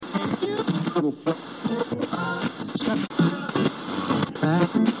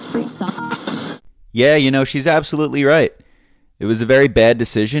Yeah, she's absolutely right. It was a very bad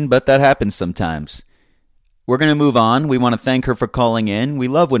decision, but that happens sometimes. We're going to move on. We want to thank her for calling in. We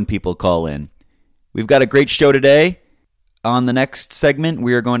love when people call in. We've got a great show today. On the next segment,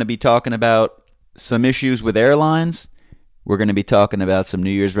 we are going to be talking about some issues with airlines. We're going to be talking about some New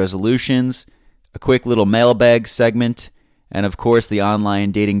Year's resolutions, a quick little mailbag segment, and of course, the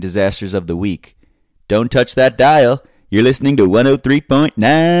online dating disasters of the week. Don't touch that dial. You're listening to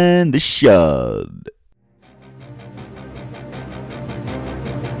 103.9 The Shod.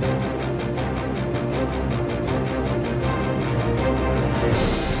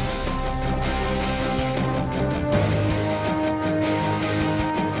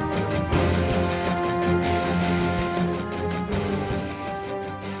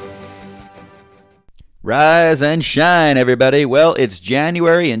 Rise and shine, everybody. Well, it's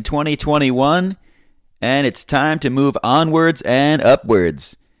January in 2021, and it's time to move onwards and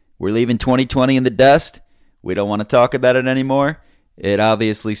upwards. We're leaving 2020 in the dust. We don't want to talk about it anymore. It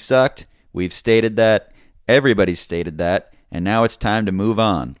obviously sucked. We've stated that. Everybody's stated that. And now it's time to move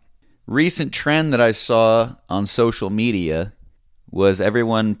on. Recent trend that I saw on social media was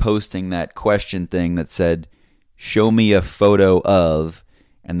everyone posting that question thing that said, show me a photo of,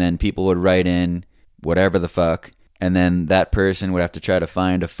 and then people would write in whatever the fuck, and then that person would have to try to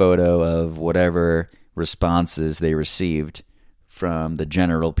find a photo of whatever responses they received from the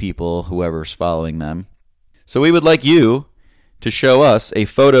general people, whoever's following them. So we would like you to show us a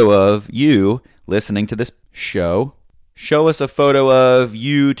photo of you listening to this show. Show us a photo of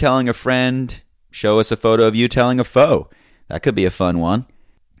you telling a friend. Show us a photo of you telling a foe. That could be a fun one.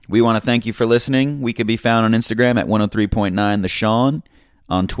 We want to thank you for listening. We could be found on Instagram at 103.9 The Sean,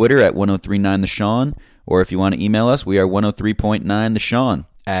 on Twitter at 1039TheSean, or if you want to email us, we are 103.9TheSean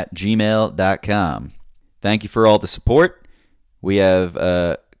at gmail.com. Thank you for all the support. We have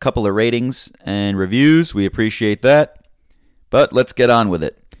a couple of ratings and reviews. We appreciate that. But let's get on with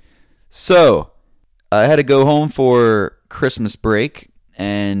it. So, I had to go home for Christmas break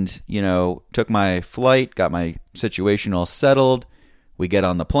and, took my flight, got my situation all settled. We get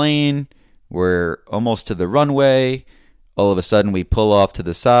on the plane. We're almost to the runway. All of a sudden, we pull off to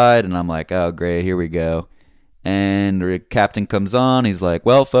the side, and I'm like, oh, great, here we go. And the captain comes on. He's like,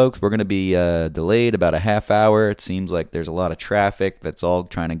 well, folks, we're going to be delayed about a half hour. It seems like there's a lot of traffic that's all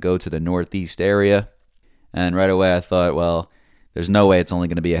trying to go to the northeast area. And right away, I thought, well, there's no way it's only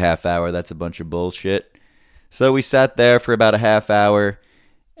going to be a half hour. That's a bunch of bullshit. So we sat there for about a half hour,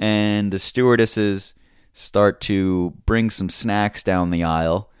 and the stewardesses start to bring some snacks down the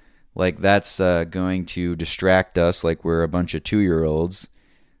aisle. Like that's going to distract us like we're a bunch of 2-year-olds.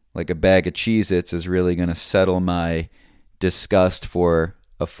 Like a bag of Cheez-Its is really going to settle my disgust for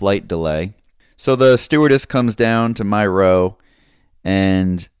a flight delay. So the stewardess comes down to my row,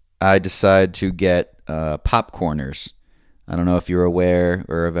 and I decide to get popcorners. I don't know if you're aware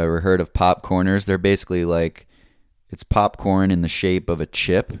or have ever heard of popcorners. They're basically like, it's popcorn in the shape of a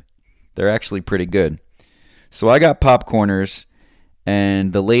chip. They're actually pretty good. So I got popcorners.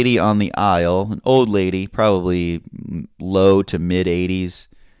 And the lady on the aisle, an old lady, probably low to mid-80s,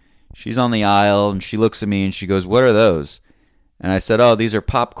 she's on the aisle and she looks at me and she goes, what are those? And I said, oh, these are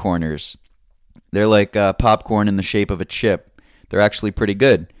popcorners. They're like popcorn in the shape of a chip. They're actually pretty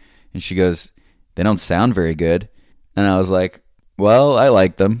good. And she goes, they don't sound very good. And I was like, well, I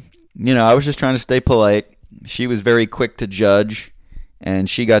like them. I was just trying to stay polite. She was very quick to judge, and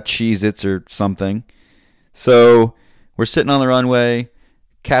she got Cheez-Its or something. So we're sitting on the runway.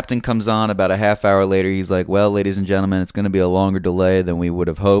 Captain comes on about a half hour later. He's like, well, ladies and gentlemen, it's going to be a longer delay than we would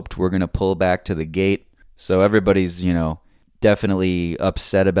have hoped. We're going to pull back to the gate. So everybody's, definitely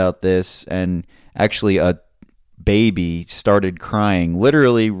upset about this. And actually a baby started crying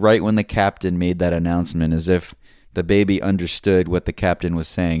literally right when the captain made that announcement, as if the baby understood what the captain was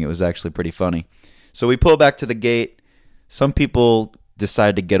saying. It was actually pretty funny. So we pull back to the gate. Some people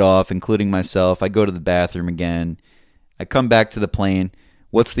decide to get off, including myself. I go to the bathroom again. I come back to the plane.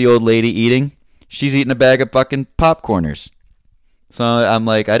 What's the old lady eating? She's eating a bag of fucking popcorners. So I'm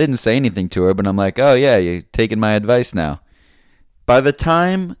like, I didn't say anything to her, but I'm like, oh yeah, you're taking my advice now. By the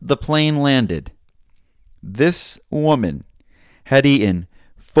time the plane landed, this woman had eaten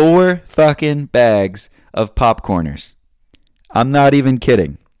 4 fucking bags of popcorners. I'm not even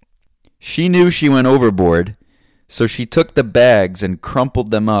kidding. She knew she went overboard, so she took the bags and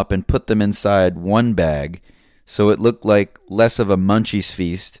crumpled them up and put them inside one bag, so it looked like less of a munchies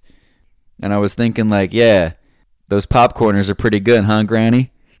feast. And I was thinking like, yeah, those popcorners are pretty good, huh,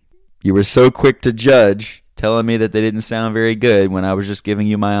 Granny? You were so quick to judge, telling me that they didn't sound very good when I was just giving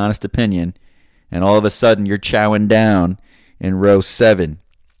you my honest opinion. and all of a sudden you're chowing down in row 7.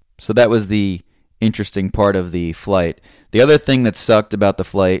 So that was the interesting part of the flight. The other thing that sucked about the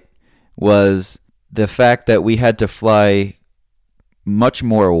flight was the fact that we had to fly much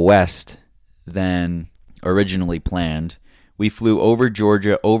more west than originally planned. We flew over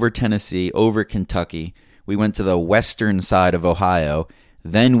Georgia, over Tennessee, over Kentucky. We went to the western side of Ohio.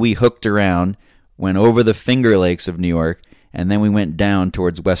 Then we hooked around, went over the Finger Lakes of New York, and then we went down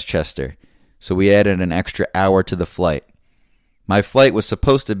towards Westchester. So we added an extra hour to the flight. My flight was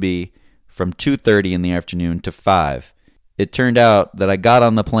supposed to be from 2:30 in the afternoon to 5. It turned out that I got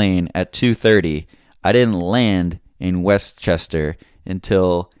on the plane at 2:30. I didn't land in Westchester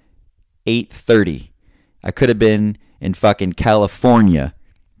until 8:30. I could have been in fucking California,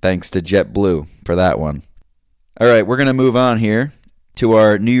 thanks to JetBlue for that one. All right, we're going to move on here to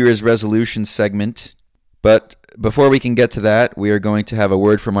our New Year's resolution segment. But before we can get to that, we are going to have a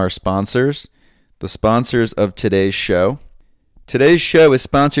word from our sponsors, the sponsors of today's show. Today's show is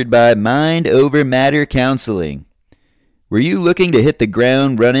sponsored by Mind Over Matter Counseling. Were you looking to hit the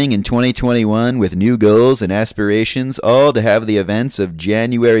ground running in 2021 with new goals and aspirations, all to have the events of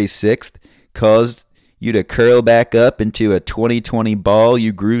January 6th cause you to curl back up into a 2020 ball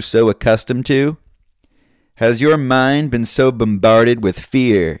you grew so accustomed to? Has your mind been so bombarded with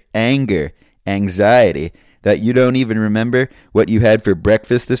fear, anger, anxiety that you don't even remember what you had for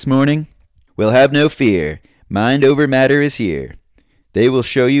breakfast this morning? Well, have no fear. Mind Over Matter is here. They will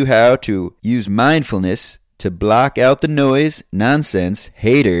show you how to use mindfulness to block out the noise, nonsense,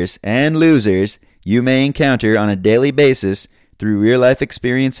 haters, and losers you may encounter on a daily basis through real-life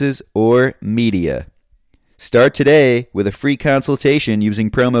experiences or media. Start today with a free consultation using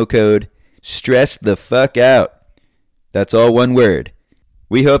promo code STRESSTHEFUCKOUT. That's all one word.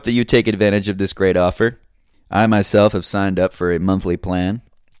 We hope that you take advantage of this great offer. I myself have signed up for a monthly plan,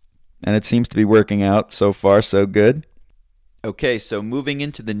 and it seems to be working out so far so good. Okay, so moving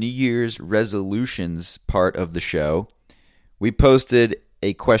into the New Year's resolutions part of the show, we posted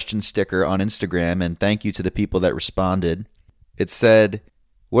a question sticker on Instagram, and thank you to the people that responded. It said,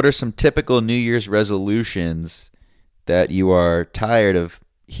 what are some typical New Year's resolutions that you are tired of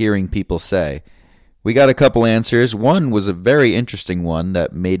hearing people say? We got a couple answers. One was a very interesting one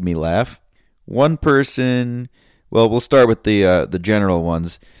that made me laugh. One person, well, we'll start with the general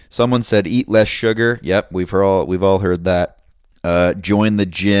ones. Someone said eat less sugar. Yep, we've all heard that. Join the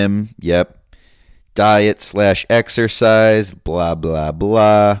gym. Yep. Diet/exercise. Blah, blah,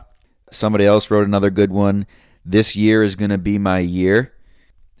 blah. Somebody else wrote another good one. This year is going to be my year.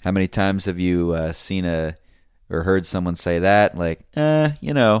 How many times have you seen or heard someone say that? Like,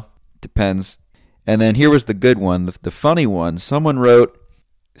 depends. And then here was the good one, the funny one. Someone wrote,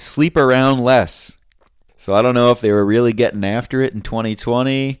 sleep around less. So I don't know if they were really getting after it in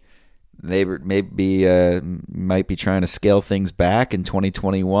 2020. They were might be trying to scale things back in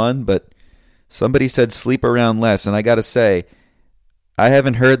 2021, but somebody said sleep around less, and I got to say, I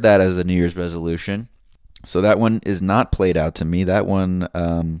haven't heard that as a New Year's resolution, so that one is not played out to me. That one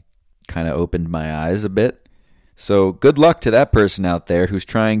kind of opened my eyes a bit. So good luck to that person out there who's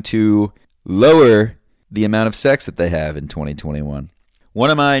trying to lower the amount of sex that they have in 2021. One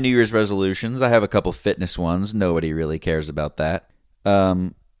of my New Year's resolutions, I have a couple fitness ones. Nobody really cares about that.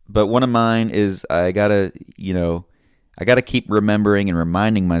 But one of mine is I gotta keep remembering and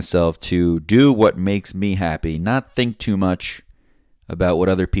reminding myself to do what makes me happy, not think too much about what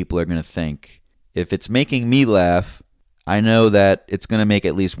other people are going to think. If it's making me laugh, I know that it's going to make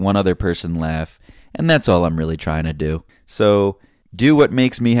at least one other person laugh, and that's all I'm really trying to do. So do what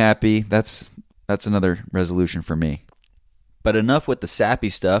makes me happy. That's another resolution for me. But enough with the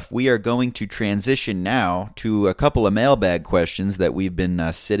sappy stuff. We are going to transition now to a couple of mailbag questions that we've been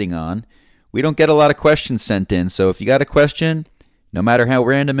sitting on. We don't get a lot of questions sent in, so if you got a question, no matter how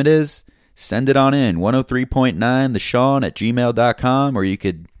random it is, send it on in. 103.9theshawn@gmail.com, or you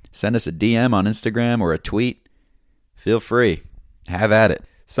could send us a DM on Instagram or a tweet. Feel free. Have at it.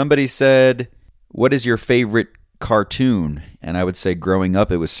 Somebody said, what is your favorite cartoon? And I would say growing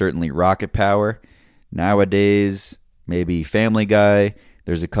up, it was certainly Rocket Power. Nowadays, maybe Family Guy.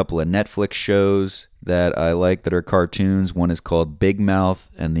 There's a couple of Netflix shows that I like that are cartoons. One is called Big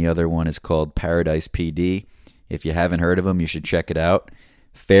Mouth, and the other one is called Paradise PD. If you haven't heard of them, you should check it out.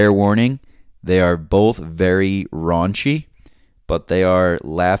 Fair warning, they are both very raunchy, but they are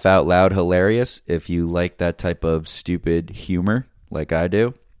laugh out loud hilarious if you like that type of stupid humor like I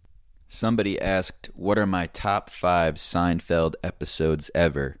do. Somebody asked, what are my top 5 Seinfeld episodes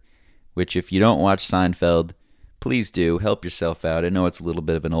ever? Which, if you don't watch Seinfeld, please do. Help yourself out. I know it's a little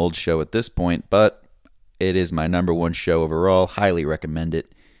bit of an old show at this point, but it is my number one show overall. Highly recommend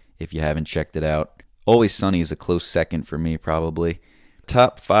it. if you haven't checked it out. Always Sunny is a close second for me, probably.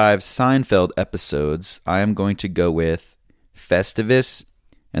 Top 5 Seinfeld episodes, I am going to go with Festivus,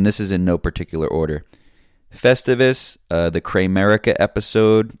 and this is in no particular order. Festivus, the Kramerica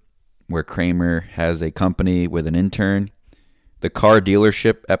episode, where Kramer has a company with an intern. The car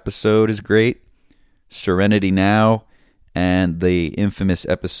dealership episode is great. Serenity Now, and the infamous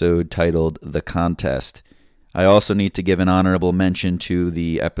episode titled The Contest. I also need to give an honorable mention to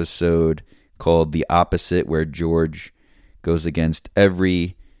the episode called The Opposite, where George goes against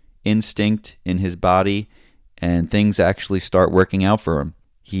every instinct in his body, and things actually start working out for him.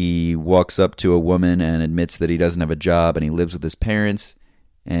 He walks up to a woman and admits that he doesn't have a job and he lives with his parents,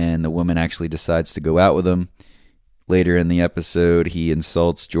 and the woman actually decides to go out with him. Later in the episode, he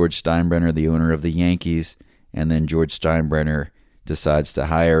insults George Steinbrenner, the owner of the Yankees, and then George Steinbrenner decides to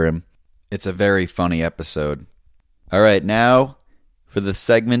hire him. It's a very funny episode. All right, now for the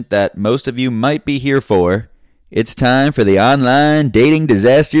segment that most of you might be here for. It's time for the online dating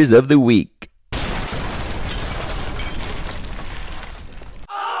disasters of the week.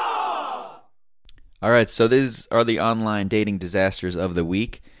 All right, so these are the online dating disasters of the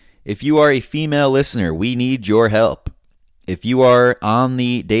week. If you are a female listener, we need your help. If you are on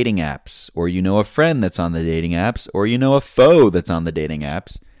the dating apps, or you know a friend that's on the dating apps, or you know a foe that's on the dating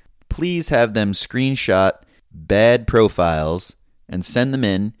apps, please have them screenshot bad profiles and send them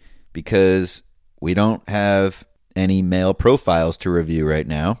in, because we don't have any male profiles to review right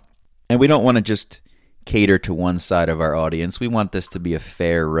now. And we don't want to just cater to one side of our audience. We want this to be a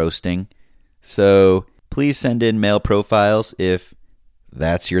fair roasting. So please send in male profiles if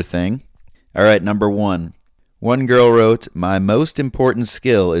that's your thing. All right, number 1. One girl wrote, "My most important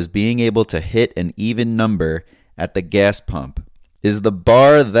skill is being able to hit an even number at the gas pump. Is the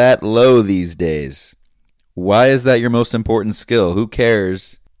bar that low these days? Why is that your most important skill? Who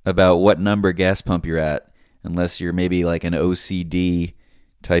cares about what number gas pump you're at, unless you're maybe like an OCD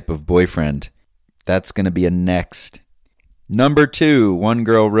type of boyfriend?" That's going to be a next. Number 2, one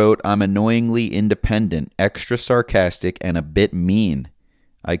girl wrote, "I'm annoyingly independent, extra sarcastic, and a bit mean.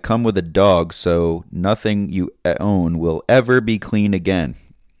 I come with a dog, so nothing you own will ever be clean again."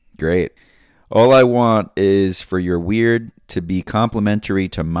 Great. "All I want is for your weird to be complementary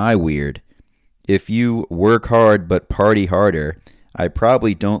to my weird. If you work hard but party harder, I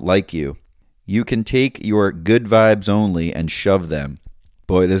probably don't like you. You can take your good vibes only and shove them."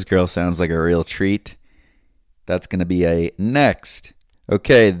 Boy, this girl sounds like a real treat. That's going to be a next.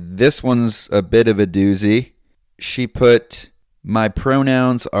 Okay, this one's a bit of a doozy. She put, "My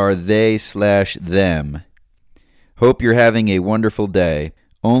pronouns are they/them. Hope you're having a wonderful day.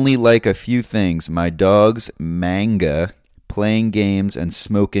 Only like a few things. My dog's manga, playing games, and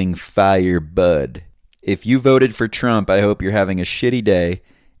smoking fire bud. If you voted for Trump, I hope you're having a shitty day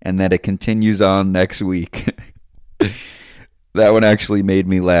and that it continues on next week." That one actually made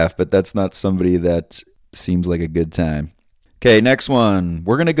me laugh, but that's not somebody that seems like a good time. Okay, next one.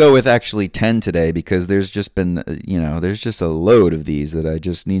 We're going to go with actually 10 today because there's just been, there's just a load of these that I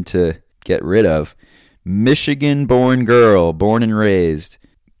just need to get rid of. Michigan-born girl, born and raised.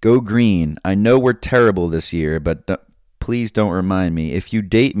 "Go green. I know we're terrible this year, but please don't remind me. If you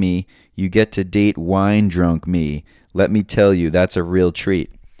date me, you get to date wine-drunk me. Let me tell you, that's a real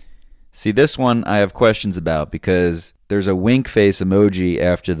treat." See, this one I have questions about because there's a wink face emoji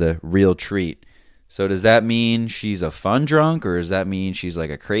after the real treat. So does that mean she's a fun drunk, or does that mean she's like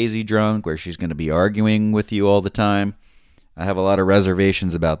a crazy drunk where she's going to be arguing with you all the time? I have a lot of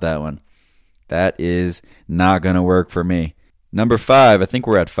reservations about that one. That is not going to work for me. Number 5, I think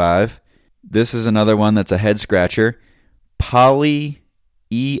we're at 5. This is another one that's a head scratcher. Poly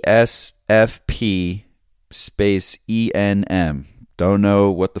ESFP space ENM. Don't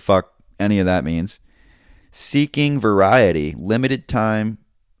know what the fuck any of that means. "Seeking variety, limited time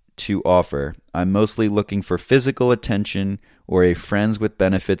to offer. I'm mostly looking for physical attention or a friends with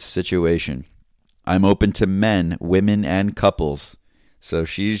benefits situation. I'm open to men, women, and couples." So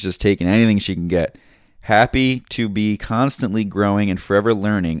she's just taking anything she can get. "Happy to be constantly growing and forever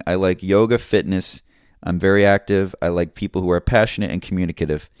learning. I like yoga, fitness. I'm very active. I like people who are passionate and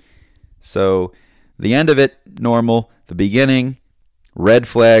communicative." So the end of it, normal. The beginning, red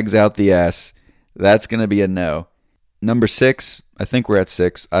flags out the ass. That's going to be a no. Number 6, I think we're at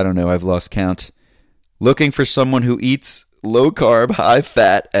 6. I don't know. I've lost count. "Looking for someone who eats low carb, high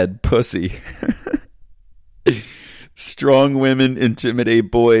fat, and pussy." "Strong women intimidate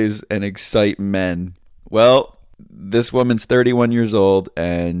boys and excite men." Well, this woman's 31 years old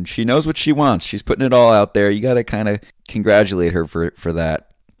and she knows what she wants. She's putting it all out there. You got to kind of congratulate her for that.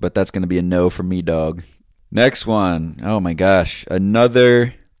 But that's going to be a no from me, dog. Next one. Oh my gosh.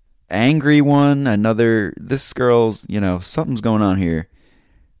 Another angry one. This girl's, something's going on here.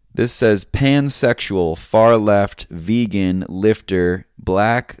 This says pansexual, far left, vegan, lifter,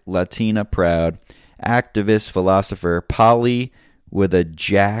 black, Latina proud, activist, philosopher, poly with a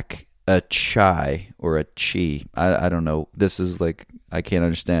jack, a chai, or a chi. I don't know. This is like, I can't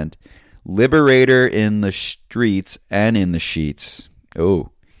understand. Liberator in the streets and in the sheets. Oh.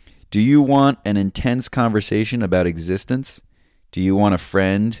 Do you want an intense conversation about existence? Do you want a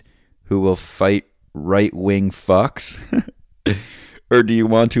friend who will fight right-wing fucks? Or do you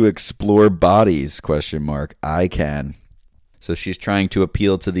want to explore bodies? ? I can. So she's trying to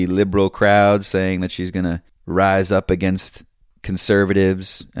appeal to the liberal crowd, saying that she's going to rise up against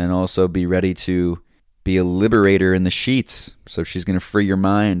conservatives and also be ready to be a liberator in the sheets. So she's going to free your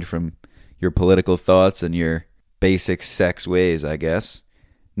mind from your political thoughts and your basic sex ways, I guess.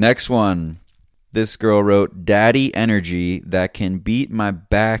 Next one. This girl wrote, daddy energy that can beat my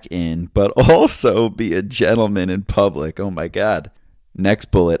back in, but also be a gentleman in public. Oh my God. Next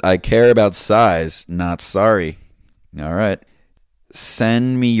bullet. I care about size, not sorry. All right.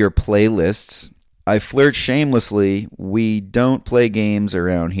 Send me your playlists. I flirt shamelessly. We don't play games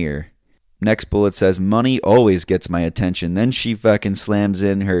around here. Next bullet says, money always gets my attention. Then she fucking slams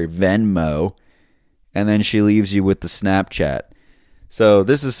in her Venmo, and then she leaves you with the Snapchat. So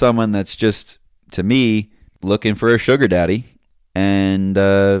this is someone that's just, to me, looking for a sugar daddy and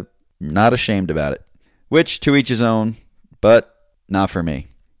not ashamed about it. Which, to each his own, but not for me.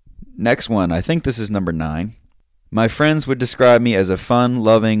 Next one. I think this is number 9. My friends would describe me as a fun,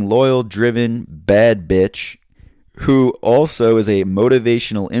 loving, loyal, driven, bad bitch who also is a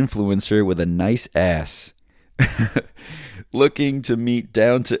motivational influencer with a nice ass. Looking to meet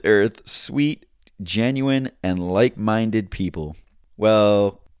down-to-earth, sweet, genuine, and like-minded people.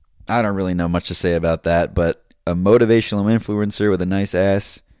 Well, I don't really know much to say about that, but a motivational influencer with a nice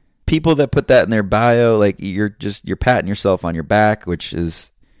ass. People that put that in their bio, like you're patting yourself on your back, which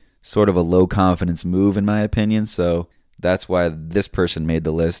is sort of a low confidence move in my opinion. So that's why this person made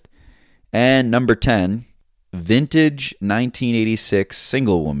the list. And number 10, vintage 1986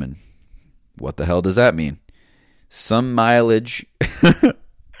 single woman. What the hell does that mean? Some mileage,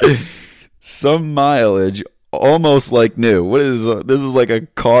 almost like new. What is this? Is like a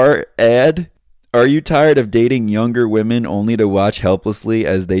car ad? Are you tired of dating younger women only to watch helplessly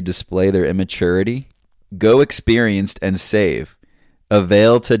as they display their immaturity? Go experienced and save.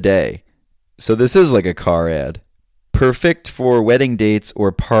 Avail today. So this is like a car ad. Perfect for wedding dates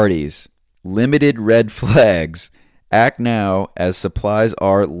or parties. Limited red flags. Act now as supplies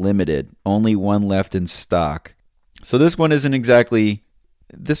are limited. Only one left in stock. So this one isn't exactly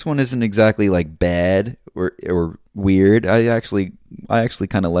like bad or weird. I actually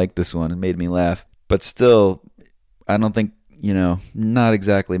kind of like this one. It made me laugh. But still, I don't think, not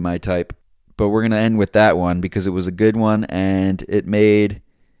exactly my type. But we're going to end with that one because it was a good one and it made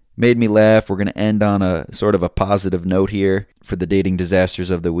me laugh. We're going to end on a sort of a positive note here for the dating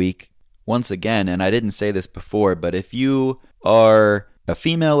disasters of the week. Once again, and I didn't say this before, but if you are a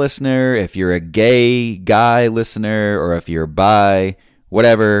female listener, if you're a gay guy listener, or if you're bi,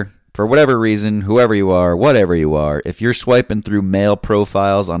 whatever, for whatever reason, whoever you are, whatever you are, if you're swiping through male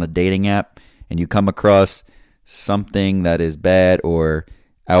profiles on a dating app and you come across something that is bad or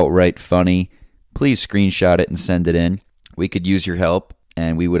outright funny, please screenshot it and send it in. We could use your help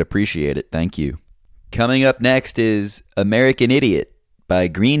and we would appreciate it. Thank you. Coming up next is American Idiot by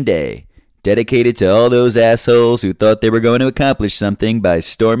Green Day, dedicated to all those assholes who thought they were going to accomplish something by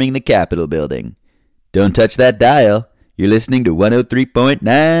storming the Capitol building. Don't touch that dial. You're listening to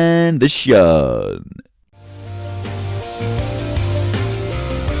 103.9 The Shun.